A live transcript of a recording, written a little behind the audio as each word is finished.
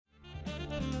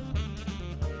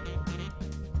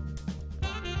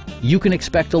You can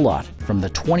expect a lot from the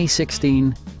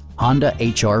 2016 Honda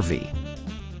HR-V.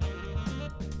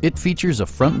 It features a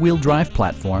front-wheel drive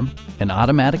platform, an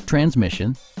automatic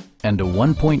transmission, and a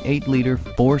 1.8-liter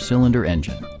four-cylinder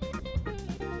engine.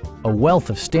 A wealth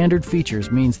of standard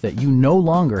features means that you no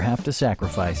longer have to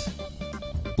sacrifice,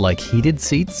 like heated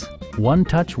seats,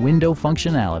 one-touch window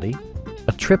functionality,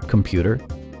 a trip computer,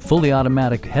 fully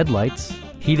automatic headlights,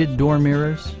 heated door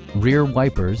mirrors, rear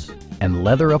wipers, and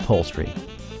leather upholstery.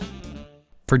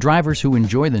 For drivers who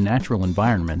enjoy the natural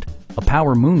environment, a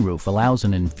power moonroof allows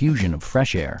an infusion of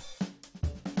fresh air.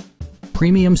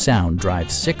 Premium sound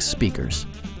drives 6 speakers,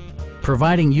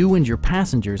 providing you and your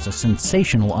passengers a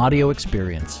sensational audio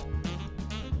experience.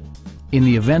 In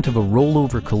the event of a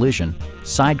rollover collision,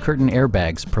 side curtain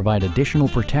airbags provide additional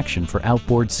protection for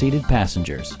outboard seated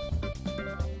passengers.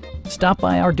 Stop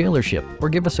by our dealership or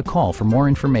give us a call for more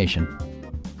information.